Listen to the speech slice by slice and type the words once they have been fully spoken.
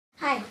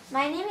Hi,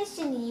 my name is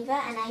Geneva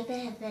and I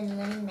have been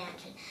learning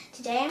Mandarin.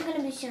 Today I'm going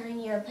to be showing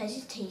you a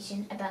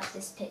presentation about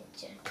this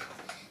picture.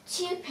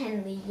 2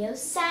盆里有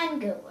3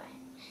个碗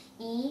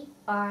，1、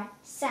2、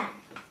3。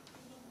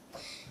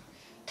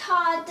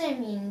她的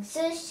名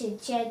字是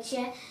姐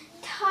姐，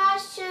她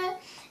是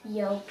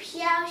邮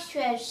票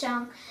学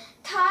生，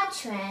她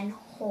穿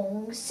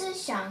红色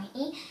上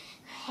衣、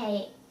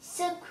黑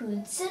色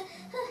裤子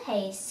和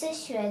黑色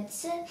靴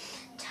子，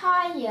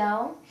她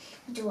有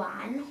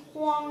短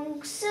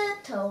黄色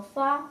头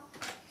发。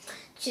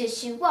这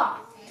是我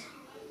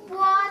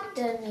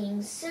的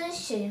名字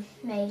是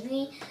美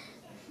丽，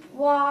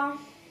我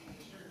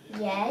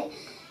也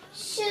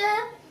是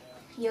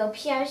邮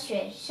票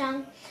学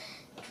生。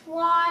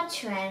我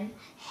穿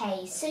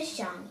黑色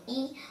上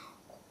衣、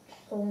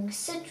红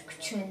色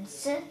裙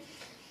子、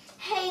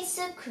黑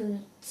色裤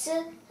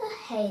子和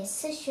黑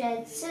色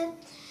靴子。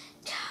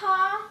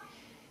他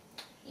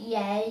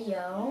也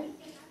有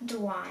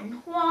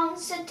短黄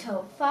色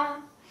头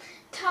发。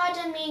他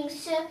的名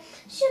字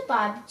是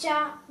Bob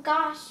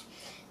Gosh，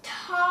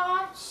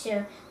 他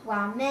是我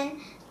们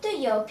的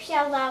邮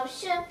票老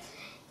师。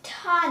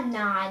他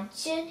拿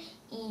着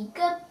一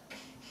个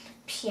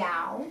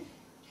票。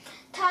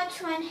他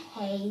穿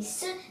黑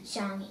色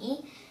上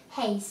衣、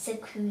黑色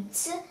裤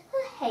子和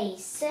黑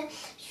色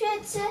靴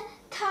子。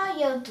他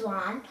有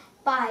短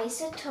白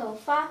色头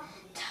发。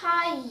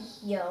他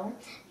有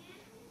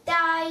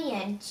大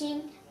眼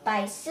睛、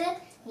白色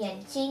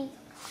眼睛。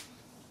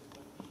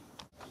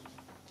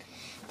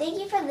Thank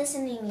you for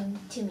listening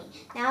to me.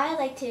 Now I'd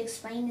like to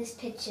explain this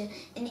picture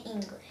in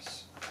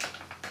English.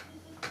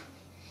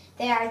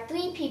 There are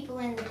 3 people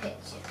in the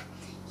picture.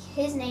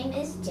 His name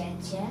is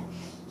Jeje.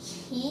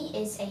 He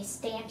is a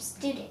stamp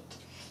student.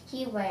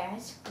 He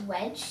wears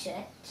red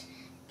shirt,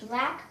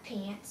 black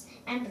pants,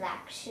 and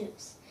black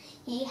shoes.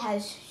 He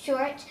has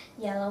short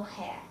yellow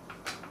hair.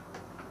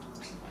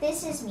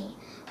 This is me.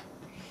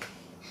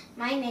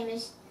 My name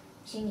is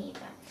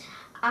Geneva.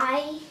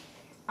 I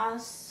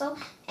also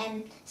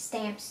am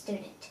stamp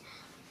student.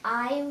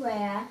 I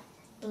wear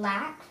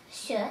black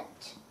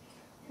shirt,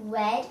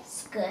 red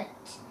skirt,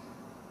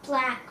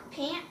 black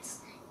pants,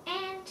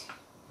 and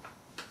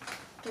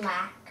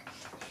black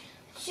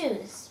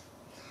shoes.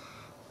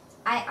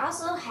 I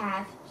also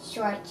have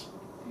short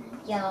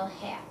yellow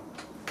hair.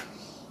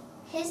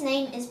 His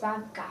name is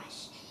Bob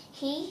Gosh.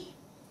 He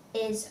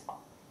is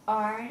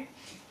our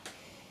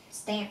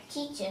stamp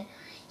teacher.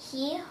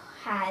 He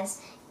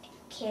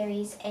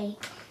carries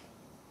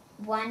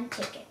one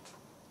ticket.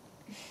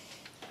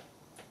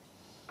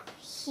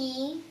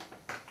 He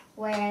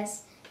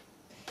wears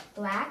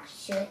black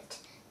shirt,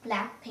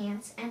 black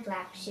pants, and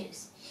black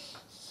shoes.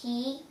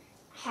 He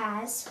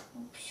has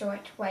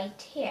short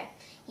white hair.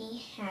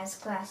 He has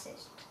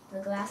glasses. The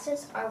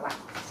glasses are white.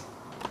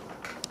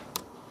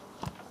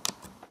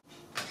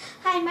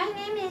 Hi, my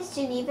name is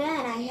Geneva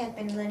and I have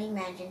been learning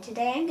Mandarin.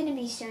 Today I'm going to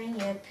be showing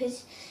you a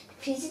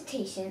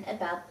presentation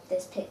about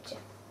this picture.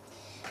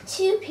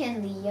 2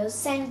盆里有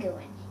3个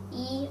碗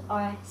，1、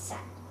2、3。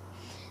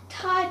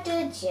她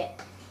的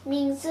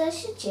名字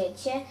是姐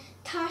姐，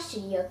她是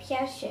邮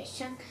票学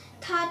生，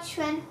她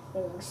穿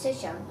红色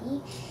上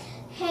衣、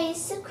黑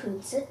色裤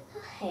子和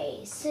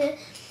黑色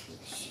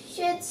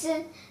靴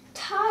子，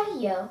她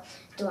有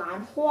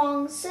短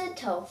黄色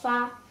头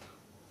发。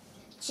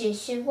这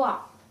是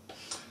我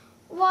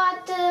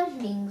的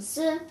名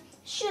字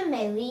是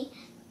美丽，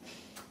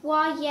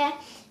我也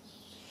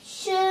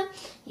是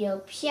邮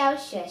票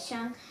学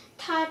生。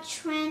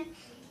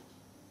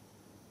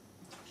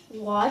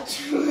我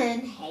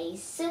穿黑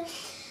色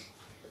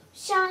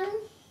上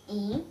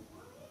衣、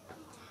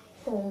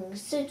红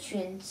色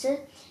裙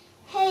子、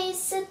黑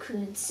色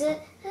裤子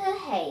和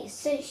黑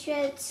色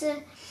靴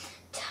子。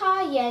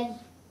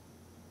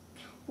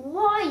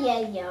我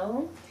也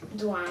有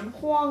短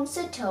黄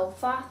色头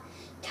发。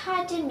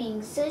他的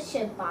名字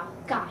是 Bob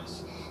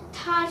Gosh，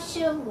 他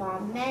是我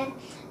们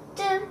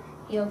的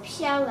邮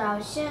票老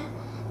师。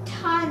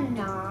他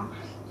拿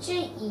着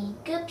一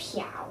个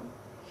票。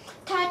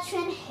他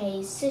穿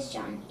黑色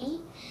上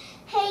衣、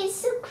黑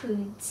色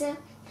裤子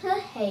和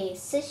黑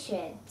色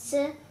靴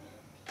子。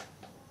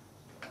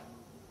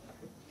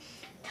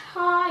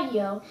他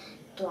有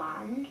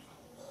短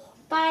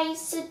白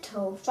色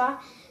头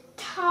发。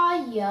他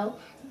有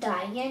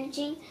大眼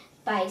睛、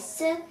白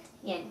色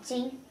眼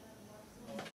睛。